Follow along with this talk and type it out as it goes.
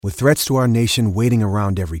With threats to our nation waiting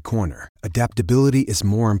around every corner, adaptability is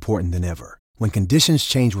more important than ever. When conditions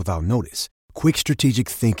change without notice, quick strategic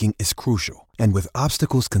thinking is crucial. And with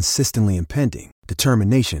obstacles consistently impending,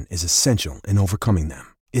 determination is essential in overcoming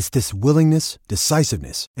them. It's this willingness,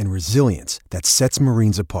 decisiveness, and resilience that sets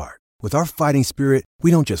Marines apart. With our fighting spirit, we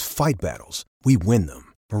don't just fight battles, we win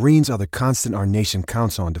them. Marines are the constant our nation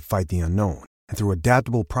counts on to fight the unknown. And through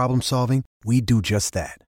adaptable problem solving, we do just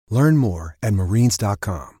that. Learn more at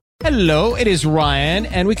marines.com. Hello, it is Ryan,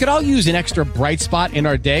 and we could all use an extra bright spot in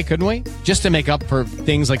our day, couldn't we? Just to make up for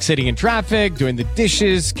things like sitting in traffic, doing the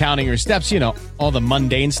dishes, counting your steps, all the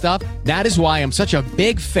mundane stuff. That is why I'm such a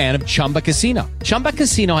big fan of Chumba Casino. Chumba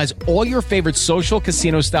Casino has all your favorite social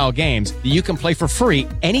casino-style games that you can play for free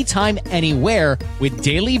anytime, anywhere with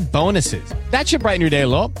daily bonuses. That should brighten your day a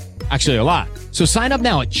little. Actually, a lot. So sign up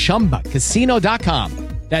now at ChumbaCasino.com.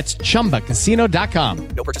 That's ChumbaCasino.com.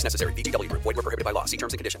 No purchase necessary. VGW Group. Void where prohibited by law. See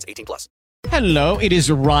terms and conditions. 18+. Hello, it is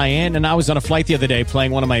Ryan, and I was on a flight the other day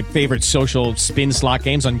playing one of my favorite social spin slot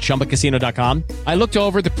games on ChumbaCasino.com. I looked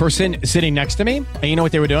over at the person sitting next to me, and you know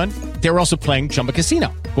what they were doing? They were also playing Chumba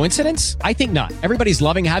Casino. Coincidence? I think not. Everybody's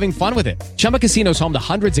loving having fun with it. Chumba Casino is home to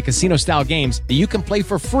hundreds of casino-style games that you can play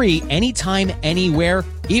for free anytime, anywhere,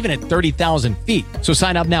 even at 30,000 feet. So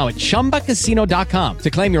sign up now at ChumbaCasino.com to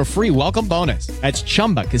claim your free welcome bonus. That's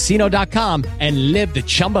ChumbaCasino.com and live the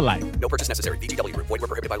Chumba life. No purchase necessary. VGW Group. Void where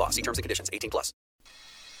prohibited by law. See terms and conditions. 18+.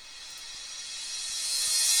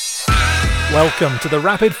 Welcome to the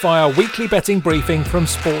Rapid Fire Weekly Betting Briefing from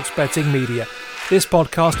Sports Betting Media. This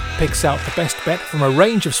podcast picks out the best bet from a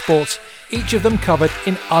range of sports, each of them covered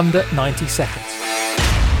in under 90 seconds.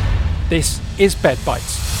 This is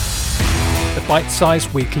BetBites, the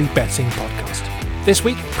bite-sized weekly betting podcast. This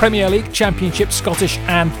week, Premier League, Championship, Scottish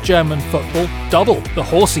and German football, double the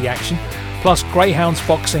horsey action, plus greyhounds,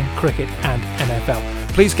 boxing, cricket and NFL.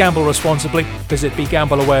 Please gamble responsibly. Visit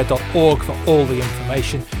begambleaware.org for all the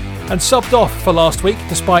information. And subbed off for last week,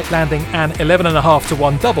 despite landing an 11.5 to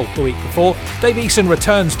 1 double the week before, Dave Eason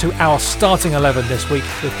returns to our starting 11 this week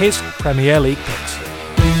with his Premier League picks.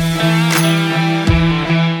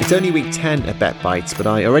 It's only week 10 at BetBites, but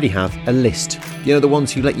I already have a list. You know, the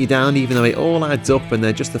ones who let you down even though it all adds up and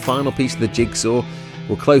they're just the final piece of the jigsaw.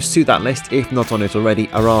 Well, close to that list, if not on it already,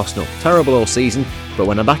 are Arsenal. Terrible all season, but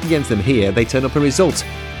when I'm back against them here, they turn up a result.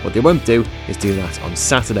 What they won't do is do that on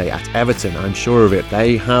Saturday at Everton, I'm sure of it.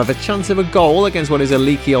 They have a chance of a goal against what is a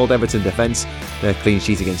leaky old Everton defence. Their clean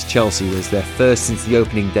sheet against Chelsea was their first since the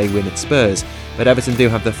opening day win at Spurs, but Everton do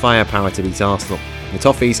have the firepower to beat Arsenal. The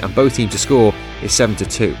Toffees and both teams to score is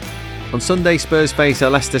 7-2. On Sunday, Spurs face a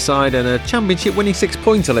Leicester side and a championship-winning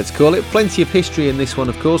six-pointer, let's call it. Plenty of history in this one,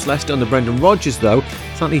 of course. Leicester under Brendan Rodgers, though,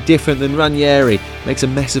 slightly different than Ranieri. Makes a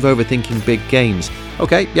mess of overthinking big games.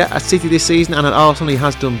 OK, yeah, at City this season and at Arsenal he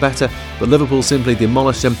has done better, but Liverpool simply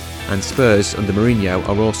demolished them, and Spurs under Mourinho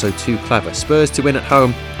are also too clever. Spurs to win at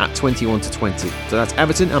home at 21-20. So that's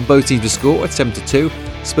Everton and both teams to score at 7-2.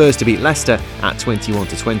 Spurs to beat Leicester at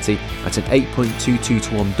 21-20. That's an 8.22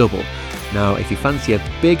 to 1 double. Now, if you fancy a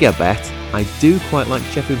bigger bet, I do quite like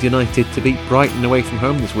Sheffield United to beat Brighton away from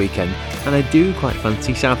home this weekend, and I do quite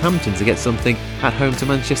fancy Southampton to get something at home to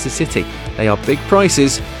Manchester City. They are big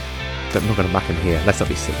prices, but I'm not going to back them here. Let's not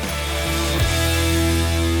be silly.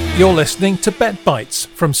 You're listening to BetBites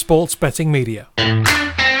from Sports Betting Media.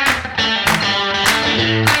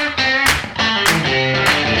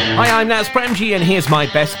 Hi, I'm Naz Premji and here's my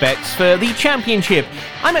best bets for the Championship.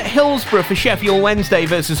 I'm at Hillsborough for Sheffield Wednesday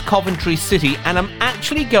versus Coventry City, and I'm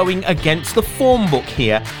actually going against the form book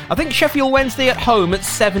here. I think Sheffield Wednesday at home at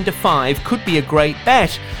 7-5 could be a great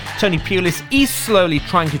bet. Tony Pulis is slowly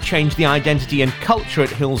trying to change the identity and culture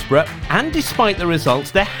at Hillsborough, and despite the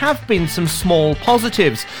results, there have been some small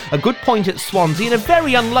positives. A good point at Swansea and a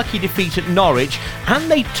very unlucky defeat at Norwich,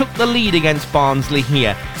 and they took the lead against Barnsley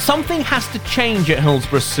here. Something has to change at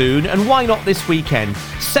Hillsborough soon, and why not this weekend?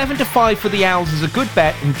 7-5 for the Owls is a good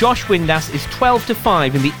bet, and Josh Windass is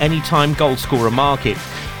 12-5 in the anytime goalscorer market.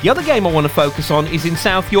 The other game I want to focus on is in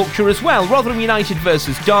South Yorkshire as well, Rotherham United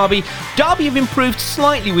versus Derby. Derby have improved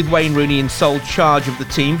slightly with Wayne Rooney in sole charge of the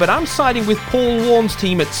team, but I'm siding with Paul Warne's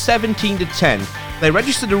team at 17-10. They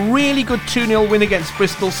registered a really good 2-0 win against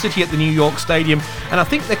Bristol City at the New York Stadium, and I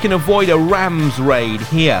think they can avoid a Rams raid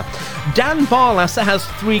here. Dan Barlasser has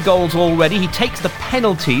 3 goals already. He takes the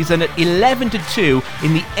penalties, and at 11-2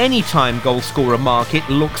 in the anytime goalscorer market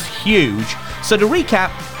looks huge. So to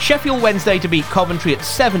recap, Sheffield Wednesday to beat Coventry at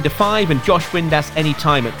 7-5 and Josh Windass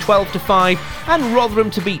anytime at 12-5, and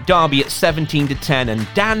Rotherham to beat Derby at 17-10 and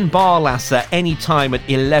Dan Barlasser anytime at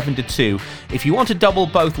 11-2. If you want to double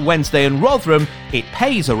both Wednesday and Rotherham, it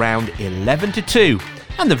pays around 11-2.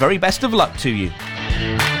 and the very best of luck to you.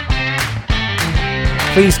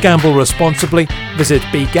 Please gamble responsibly. Visit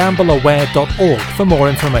begambleaware.org for more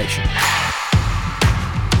information.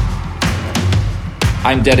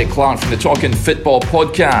 I'm Derek Clark from the Talkin' Football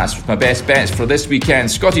podcast with my best bets for this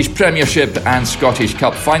weekend's Scottish Premiership and Scottish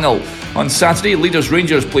Cup final. On Saturday, leaders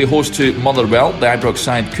Rangers play host to Motherwell. The Ibrox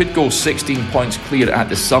side could go 16 points clear at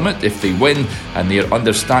the summit if they win, and they are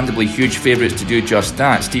understandably huge favourites to do just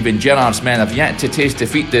that. Steven Gerrard's men have yet to taste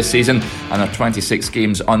defeat this season and are 26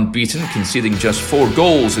 games unbeaten, conceding just 4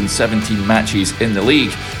 goals in 17 matches in the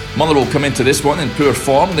league. Motherwell come into this one in poor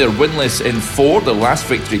form. They're winless in 4. Their last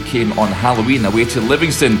victory came on Halloween away to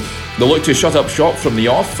Livingston. They'll look to shut up shop from the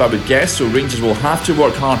off, I would guess, so Rangers will have to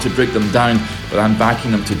work hard to break them down, but I'm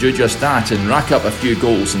backing them to do just that and rack up a few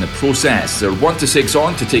goals in the process. They're 1-6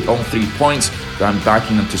 on to take all 3 points, but I'm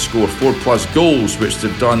backing them to score 4+ goals, which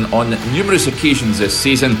they've done on numerous occasions this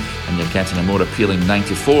season, and you're getting a more appealing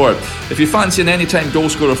 94. If you fancy an anytime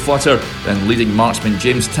goalscorer flutter, then leading marksman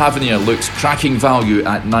James Tavernier looks cracking value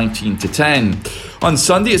at 19-10. On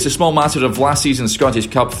Sunday, it's a small matter of last season's Scottish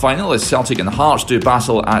Cup final as Celtic and Hearts do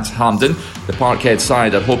battle at Hampden. The Parkhead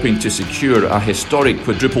side are hoping to secure a historic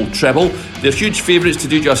quadruple treble. They're huge favourites to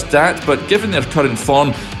do just that, but given their current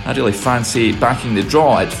form, I really fancy backing the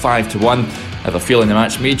draw at 5-1. I have a feeling the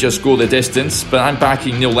match may just go the distance, but I'm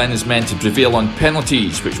backing Neil Lennon's men to prevail on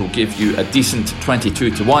penalties, which will give you a decent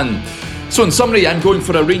 22-1. So in summary, I'm going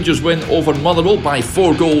for a Rangers win over Motherwell by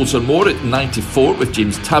 4 goals or more at 94, with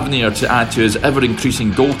James Tavernier to add to his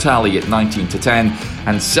ever-increasing goal tally at 19-10,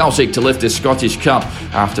 and Celtic to lift the Scottish Cup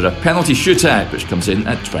after a penalty shootout, which comes in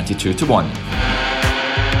at 22-1.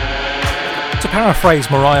 To paraphrase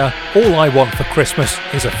Mariah, all I want for Christmas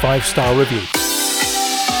is a 5-star review.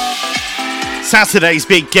 Saturday's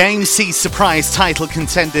big game sees surprise title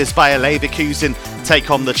contenders Bayer Leverkusen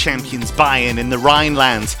take on the champions Bayern in the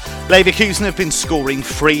Rhineland. Leverkusen have been scoring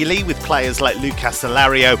freely, with players like Lucas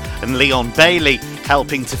Alario and Leon Bailey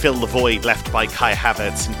helping to fill the void left by Kai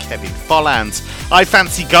Havertz and Kevin Volland. I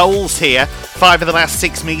fancy goals here. 5 of the last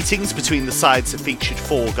 6 meetings between the sides have featured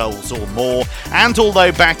 4 goals or more, and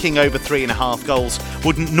although backing over 3.5 goals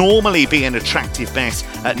wouldn't normally be an attractive bet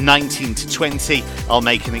at 19-20, I'll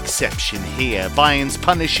make an exception here. Bayern's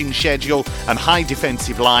punishing schedule and high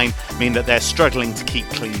defensive line mean that they're struggling to keep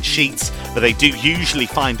clean sheets, but they do usually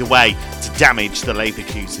find a way to damage the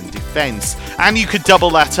Leverkusen defence. And you could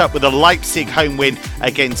double that up with a Leipzig home win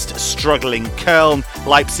against struggling Köln.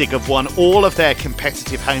 Leipzig have won all of their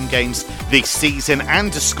competitive home games this season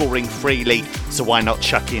and are scoring freely, so why not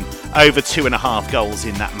chuck in over 2.5 goals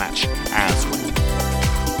in that match as well.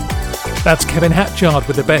 That's Kevin Hatchard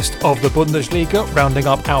with the best of the Bundesliga, rounding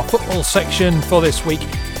up our football section for this week.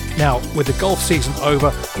 Now, with the golf season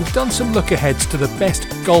over, we've done some look-aheads to the best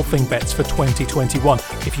golfing bets for 2021.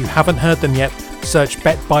 If you haven't heard them yet, search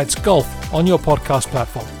BetBites Golf on your podcast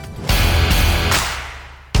platform.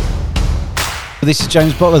 This is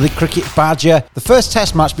James Butler, the Cricket Badger. The first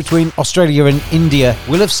test match between Australia and India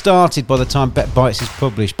will have started by the time BetBites is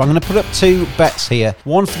published, but I'm going to put up 2 bets here.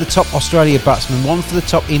 One for the top Australia batsman, one for the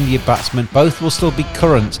top India batsman. Both will still be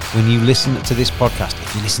current when you listen to this podcast,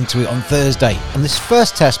 if you listen to it on Thursday. And this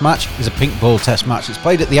first test match is a pink ball test match. It's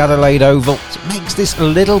played at the Adelaide Oval, so it makes this a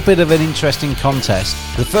little bit of an interesting contest.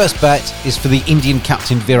 The first bet is for the Indian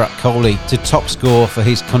captain Virat Kohli to top score for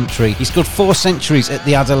his country. He scored 4 centuries at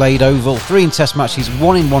the Adelaide Oval, 3 in test matches,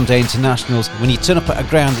 1 in one-day internationals. When you turn up at a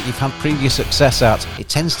ground that you've had previous success at, it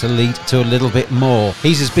tends to lead to a little bit more.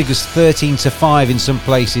 He's as big as 13-5 in some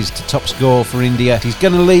places to top score for India. He's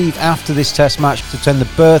going to leave after this test match to attend the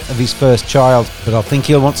birth of his first child, but I think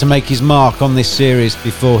he'll want to make his mark on this series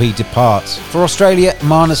before he departs. For Australia,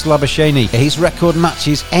 Marnus Labuschagne. His record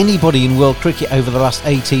matches anybody in world cricket over the last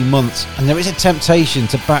 18 months, and there is a temptation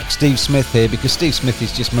to back Steve Smith here because Steve Smith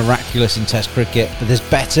is just miraculous in test cricket, but there's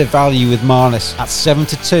better value with Marnus at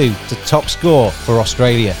 7-2 to top score for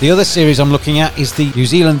Australia. The other series I'm looking at is the New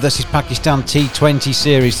Zealand versus Pakistan T20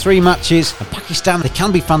 series. 3 matches, and Pakistan, they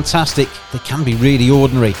can be fantastic, they can be really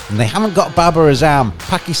ordinary, and they haven't got Babar Azam.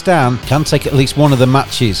 Pakistan can take at least one of the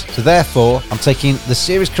matches, so therefore I'm taking the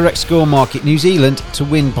series correct score market New Zealand to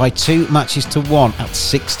win by 2 matches to 1 at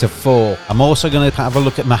 6-4. I'm also going to have a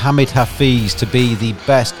look at Mohammad Hafiz to be the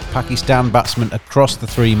best Pakistan batsman across the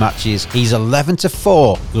 3 matches. He's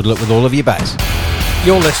 11-4. Good luck with all of your bets.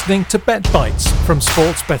 You're listening to BetBites from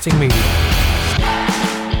Sports Betting Media.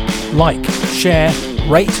 Like, share,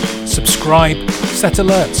 rate, subscribe, set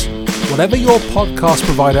alerts. Whatever your podcast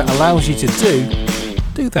provider allows you to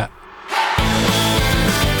do that.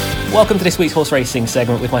 Welcome to this week's horse racing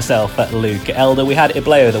segment with myself, Luke Elder. We had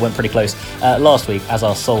Ibleo that went pretty close last week as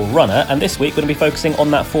our sole runner, and this week we're going to be focusing on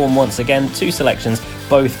that form once again. 2 selections,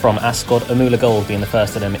 both from Ascot, Amula Gold being the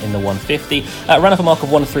first of them in the 150. Ran off a mark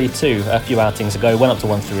of 132 a few outings ago, went up to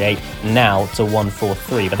 138, now to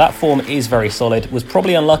 143. But that form is very solid, was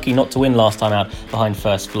probably unlucky not to win last time out behind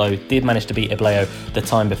First Flow, did manage to beat Ibleo the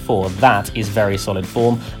time before. That is very solid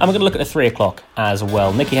form. And we're going to look at the 3 o'clock as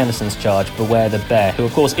well. Nicky Henderson's charge, Beware the Bear, who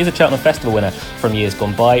of course is a Cheltenham Festival winner from years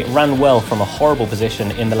gone by, ran well from a horrible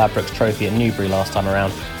position in the Ladbrokes Trophy at Newbury last time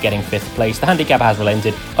around, getting 5th place. The handicap has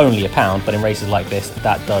relented, only £1, but in races like this,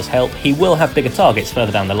 that does help. He will have bigger targets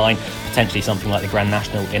further down the line, potentially something like the Grand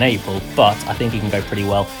National in April, but I think he can go pretty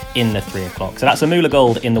well in the 3 o'clock. So that's Amula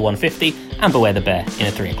Gold in the 150 and Beware the Bear in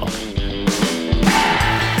the 3 o'clock.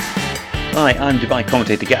 Hi, I'm Dubai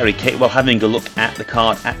commentator Gary Catewell, having a look at the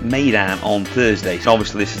card at Meydan on Thursday. So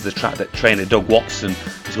obviously this is the track that trainer Doug Watson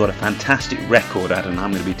has got a fantastic record at, and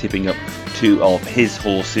I'm going to be tipping up 2 of his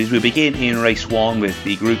horses. We begin in race 1 with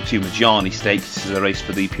the Group 2 Majani Stakes. This is a race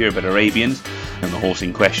for the Purebred Arabians, and the horse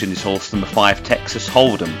in question is horse number 5 Texas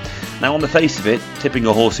Hold'em. Now on the face of it, tipping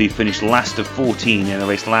a horse who finished last of 14 in a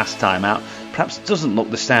race last time out perhaps doesn't look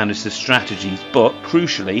the soundest of strategies, but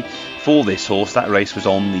crucially for this horse, that race was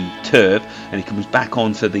on the turf, and he comes back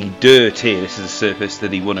onto the dirt here. This is a surface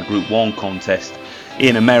that he won a Group 1 contest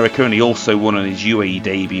in America, and he also won on his UAE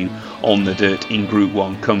debut on the dirt in Group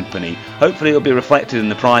 1 company. Hopefully it'll be reflected in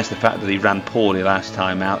the price, the fact that he ran poorly last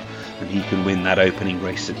time out, and he can win that opening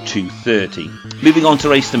race at 2:30. Moving on to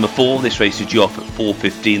race number 4, this race is due off at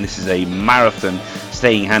 4:15. This is a marathon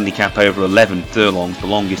staying handicap over 11 furlongs, the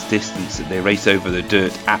longest distance that they race over the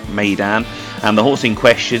dirt at Meydan, and the horse in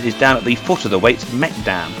question is down at the foot of the weights,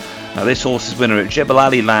 Mekdam. Now this horse is winner at Jebel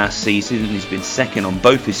Ali last season, and he's been second on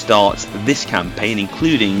both his starts this campaign,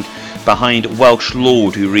 including behind Welsh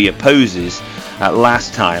Lord, who reopposes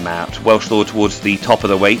last time out. Welsh Lord towards the top of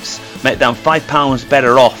the weights. Mekdam £5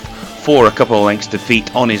 better off for a couple of lengths defeat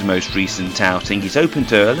on his most recent outing. He's open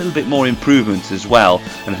to a little bit more improvement as well,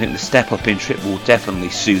 and I think the step up in trip will definitely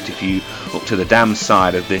suit. If you look to the dam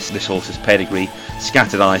side of this horse's pedigree,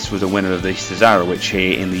 Scattered Ice was a winner of the Cesarewitch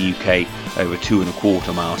here in the UK over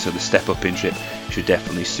 2.25 miles, so the step up in trip should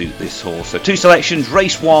definitely suit this horse. So 2 selections,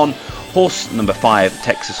 race 1, horse number 5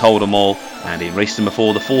 Texas Hold'em All, and in race number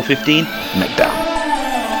 4 the 4:15 Mekdam.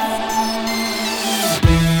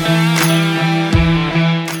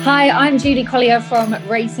 Hi, I'm Julie Collier from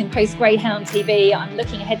Racing Post Greyhound TV. I'm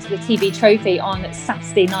looking ahead to the TV Trophy on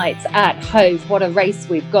Saturday night at Hove. What a race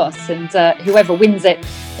we've got, and whoever wins it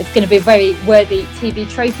is going to be a very worthy TV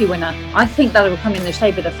Trophy winner. I think that will come in the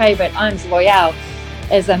shape of the favourite, Irms Royale.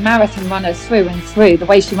 Is a marathon runner through and through. The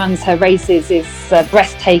way she runs her races is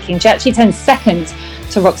breathtaking. She actually turned second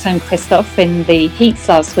to Roxanne Christoph in the heats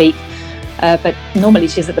last week. But normally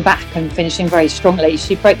she's at the back and finishing very strongly.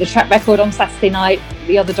 She broke the track record on Saturday night.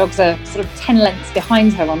 The other dogs are sort of 10 lengths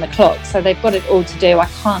behind her on the clock, so they've got it all to do. I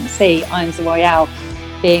can't see Irms Royale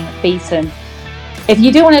being beaten. If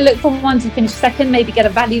you do want to look for one to finish second, maybe get a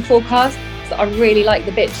value forecast. I really like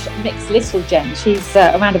the bitch Mixed Little Gem. She's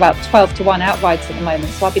around about 12-1 outright at the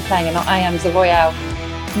moment, so I'll be playing an Irms Royale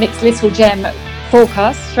Mixed Little Gem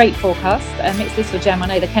forecast, straight forecast. Mixed Little Gem, I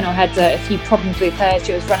know the kennel had a few problems with her.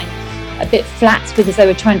 She was running a bit flat because they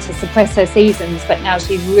were trying to suppress her seasons, but now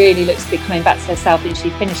she really looks to be coming back to herself, and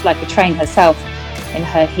she finished like a train herself in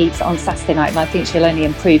her heats on Saturday night, and I think she'll only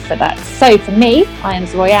improve for that. So for me,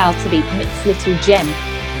 Irms Royale to beat Mixed Little Gem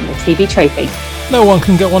in the TV Trophy. No one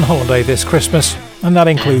can go on holiday this Christmas, and that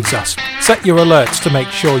includes us. Set your alerts to make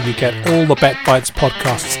sure you get all the BetBites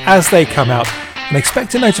podcasts as they come out, and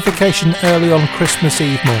expect a notification early on Christmas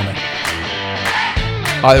Eve morning.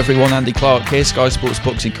 Hi everyone, Andy Clark here, Sky Sports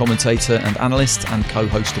boxing commentator and analyst, and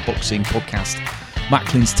co-host of boxing podcast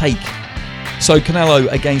Macklin's Take. So Canelo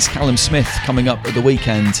against Callum Smith coming up at the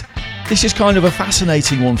weekend. This is kind of a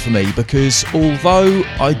fascinating one for me, because although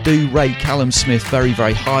I do rate Callum Smith very,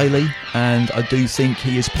 very highly, and I do think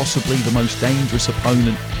he is possibly the most dangerous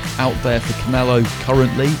opponent out there for Canelo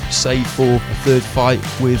currently, save for a third fight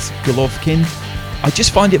with Golovkin, I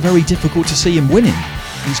just find it very difficult to see him winning.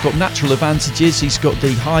 He's got natural advantages, he's got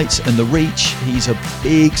the height and the reach, he's a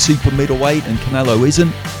big super middleweight and Canelo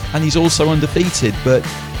isn't, and he's also undefeated, but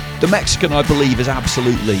the Mexican, I believe, is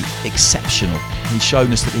absolutely exceptional. He's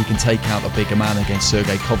shown us that he can take out a bigger man against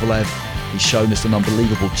Sergey Kovalev, he's shown us an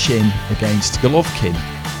unbelievable chin against Golovkin.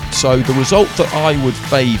 So the result that I would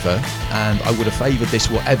favour, and I would have favoured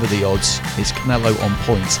this whatever the odds, is Canelo on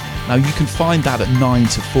points. Now you can find that at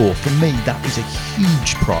 9-4. For me, that is a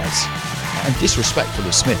huge price. And disrespectful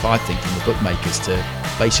of Smith, I think, from the bookmakers to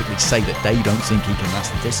basically say that they don't think he can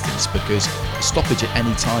last the distance, because the stoppage at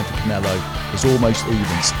any time for Canelo is almost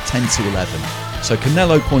evens, 10 to 11. So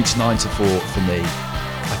Canelo points 9 to 4 for me.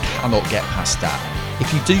 I cannot get past that.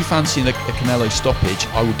 If you do fancy a Canelo stoppage,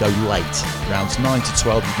 I would go late. Rounds 9 to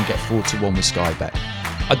 12, you can get 4 to 1 with Sky Bet.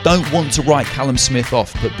 I don't want to write Callum Smith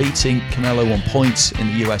off, but beating Canelo on points in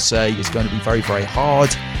the USA is going to be very, very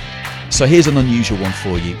hard. So here's an unusual one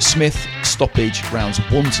for you. Smith stoppage rounds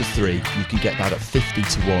 1 to 3. You can get that at 50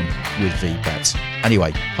 to 1 with BetBites.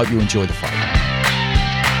 Anyway, hope you enjoy the fight.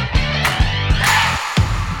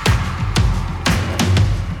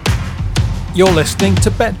 You're listening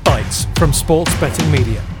to BetBites from Sports Betting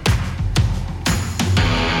Media.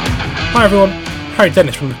 Hi everyone, Harry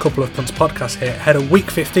Dennis from the Couple of Punts podcast here, ahead of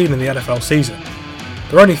Week 15 in the NFL season.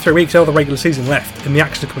 There are only 3 weeks of the regular season left, and the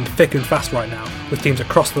action is coming thick and fast right now, with teams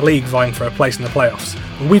across the league vying for a place in the playoffs,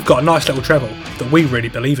 and we've got a nice little treble that we really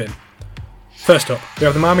believe in. First up, we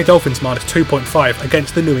have the Miami Dolphins minus 2.5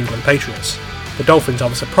 against the New England Patriots. The Dolphins are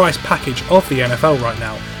the surprise package of the NFL right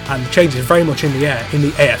now, and the change is very much in the air in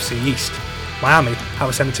the AFC East. Miami have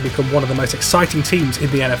ascended to become one of the most exciting teams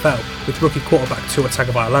in the NFL, with rookie quarterback Tua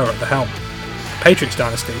Tagovailoa at the helm. The Patriots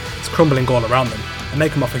dynasty is crumbling all around them, and they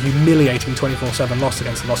come off a humiliating 24-7 loss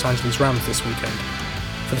against the Los Angeles Rams this weekend.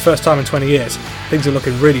 For the first time in 20 years, things are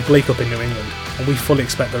looking really bleak up in New England, and we fully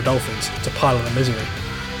expect the Dolphins to pile on the misery.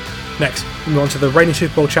 Next, we move on to the reigning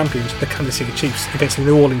Super Bowl champions, the Kansas City Chiefs, against the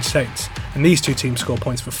New Orleans Saints, and these two teams score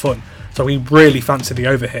points for fun, so we really fancy the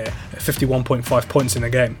over here at 51.5 points in the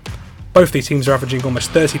game. Both these teams are averaging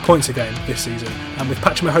almost 30 points a game this season, and with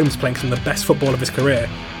Patrick Mahomes playing some of the best football of his career,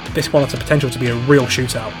 this one has the potential to be a real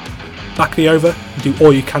shootout. Back the over and do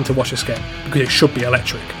all you can to watch this game, because it should be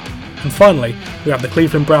electric. And finally, we have the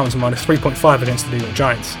Cleveland Browns minus 3.5 against the New York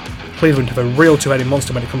Giants. Cleveland have a real two-headed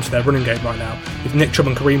monster when it comes to their running game right now, with Nick Chubb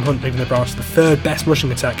and Kareem Hunt leaving the Browns to the third best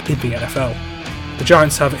rushing attack in the NFL. The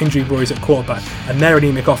Giants have injury worries at quarterback, and their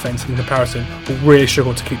anemic offense in comparison will really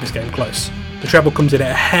struggle to keep this game close. The treble comes in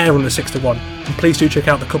at a hair under 6 to 1, and please do check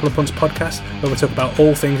out the Couple of Punts podcast, where we talk about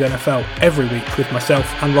all things NFL every week with myself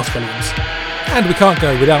and Ross Williams. And we can't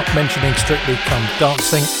go without mentioning Strictly Come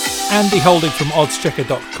Dancing. Andy Holding from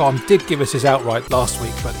oddschecker.com did give us his outright last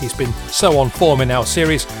week, but he's been so on form in our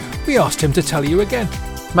series, we asked him to tell you again.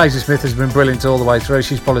 Maisie Smith has been brilliant all the way through.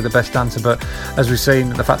 She's probably the best dancer, but as we've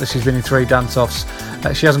seen, the fact that she's been in 3 dance-offs,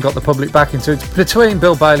 she hasn't got the public back into it. Between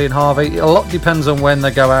Bill Bailey and Harvey, a lot depends on when they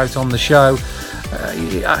go out on the show,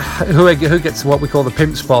 who gets what we call the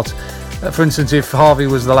pimp spot. For instance, if Harvey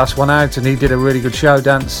was the last one out and he did a really good show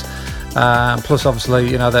dance, plus obviously,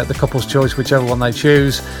 you know, the couple's choice, whichever one they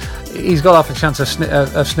choose, he's got half a chance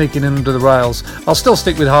of sneaking in under the rails. I'll still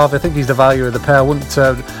stick with Harvey. I think he's the value of the pair. I wouldn't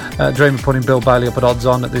dream of putting Bill Bailey up at odds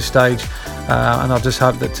on at this stage, and I'll just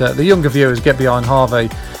hope that the younger viewers get behind Harvey,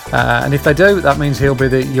 and if they do, that means he'll be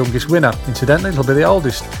the youngest winner. Incidentally, he'll be the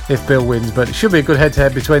oldest if Bill wins, but it should be a good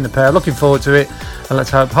head-to-head between the pair. Looking forward to it, and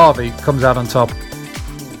let's hope Harvey comes out on top.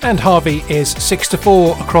 And Harvey is 6 to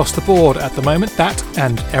 4 across the board at the moment. That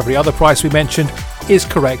and every other price we mentioned is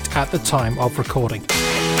correct at the time of recording.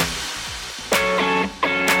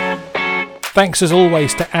 Thanks as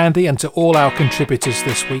always to Andy and to all our contributors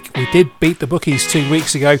this week. We did beat the bookies 2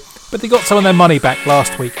 weeks ago, but they got some of their money back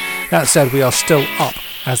last week. That said, we are still up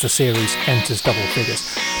as the series enters double figures.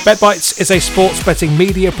 BetBites is a sports betting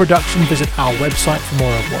media production. Visit our website for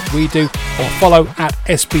more of what we do, or follow at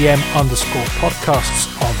SBM_podcasts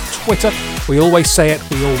on Twitter. We always say it,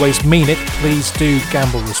 we always mean it. Please do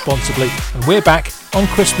gamble responsibly. And we're back on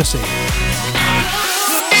Christmas Eve.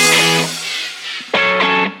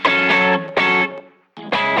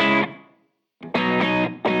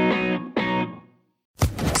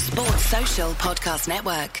 Social Podcast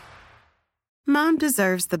Network. Mom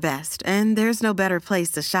deserves the best, and there's no better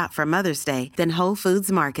place to shop for Mother's Day than Whole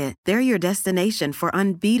Foods Market. They're your destination for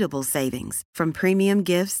unbeatable savings, from premium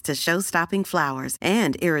gifts to show-stopping flowers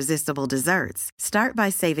and irresistible desserts. Start by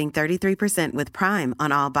saving 33% with Prime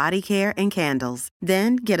on all body care and candles.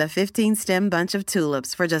 Then get a 15-stem bunch of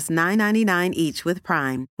tulips for just $9.99 each with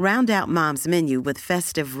Prime. Round out Mom's menu with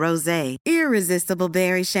festive rosé, irresistible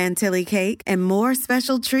berry chantilly cake, and more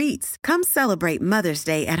special treats. Come celebrate Mother's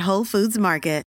Day at Whole Foods Market.